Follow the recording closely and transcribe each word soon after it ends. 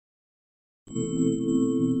Got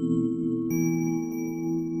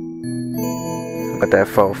that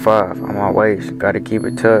 4-5 on my waist, gotta keep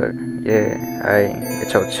it tucked. Yeah, ayy,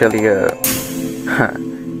 get your chili up.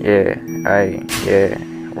 Yeah, ayy, yeah.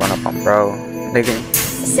 Run up on bro. Nigga,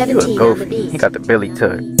 you a goofy. He got the Billy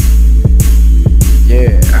tucked.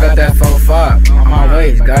 Yeah, I got that 4-5 on my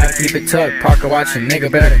waist, gotta keep it tucked. Parker watching,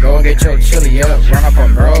 nigga, better go and get your chili up. Run up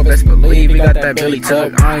on bro, best believe he got that Billy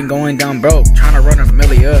tucked. I ain't going down broke, tryna run a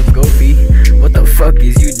milli up, goofy. What the fuck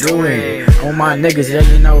is you doing? On my niggas, yeah,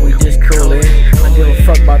 you know we just coolin'. I give a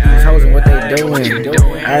fuck about these hoes and what they doing.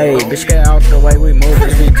 Hey, bitch, get out the way, we move,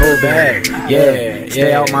 we move back. Yeah,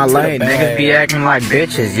 stay out my lane. Niggas be acting like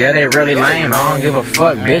bitches, yeah, they really lame. I don't give a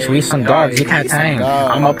fuck, bitch, we some dogs, you can't tame.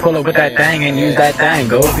 I'ma pull up with that thing and use that thing,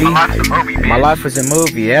 goofy. My life was a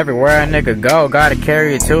movie, everywhere a nigga go, gotta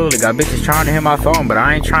carry a toolie. Got bitches trying to hit my phone, but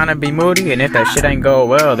I ain't trying to be moody. And if that shit ain't go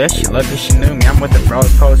well, that shit lucky she knew me. I'm with the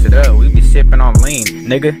bros posted up, we be sipping on lean,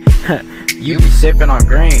 nigga. You be sipping on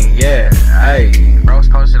green, yeah. Hey, bros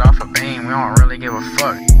posted off a beam, we don't really give a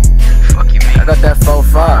fuck. Fuck you, man. I got that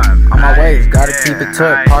 4-5 on my waist, gotta keep it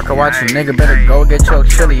tucked. Parker watching, nigga, better go get your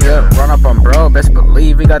chili up. Run up on bro, best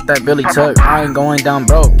believe he got that Billy tucked. I ain't going down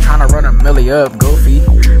broke, tryna run a milli up, goofy.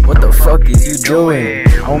 What the fuck is you doing?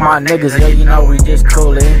 On my niggas, yeah, you know we just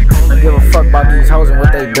coolin'. Don't give a fuck about these hoes and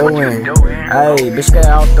what they doing. Hey, bitch, get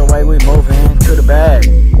out the way, we moving to the bag.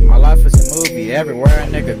 My life is a movie, everywhere a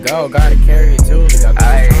nigga go, gotta carry a toolie. Got bitches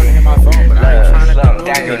trying to hit my phone, but I ain't trying to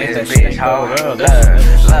do it. If that shit ain't go well,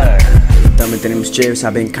 Thumbing through them strips,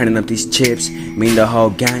 I've been counting up these chips. Me and the whole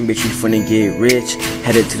gang, bitch, we finna get rich.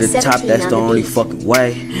 Headed to the top, that's the only fucking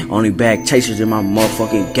way. Only bag chasers in my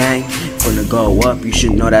motherfucking gang. Finna go up, you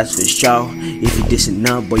should know that's for sure. If you dissing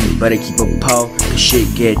up, boy, you better keep a pole. Cause shit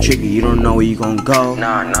get tricky, you don't know where you gon' go.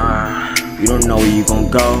 Nah. You don't know where you gon'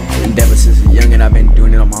 go. And ever since a youngin', I've been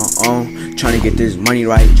doing it on my own. Tryna get this money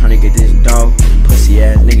right, tryna get this dough. Pussy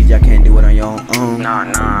ass niggas, y'all can't do it on your own.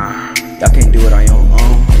 Nah. Y'all can't do it on your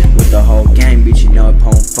own. With the whole game, bitch, you know it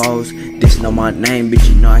pwn foes. This know my name, bitch,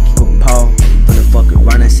 you know I keep a pole. From the fucking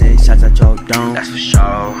running, send shots at your dome. That's for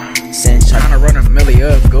sure. Send shots. Tryna run a milli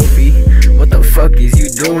up, goofy. What the fuck is you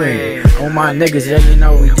doing? On my niggas, yeah, you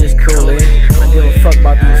know we just coolin'. Don't give a fuck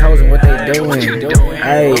about these hoes and what they doing.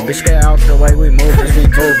 Hey, bitch, get out the way, we moving, we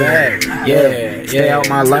move back. Yeah, stay out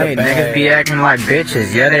my lane. Niggas be acting like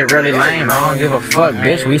bitches, yeah, they really lame. I don't give a fuck,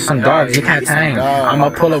 bitch, we some dogs, you can't tame. I'ma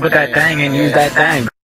pull up with that thing and use that thing.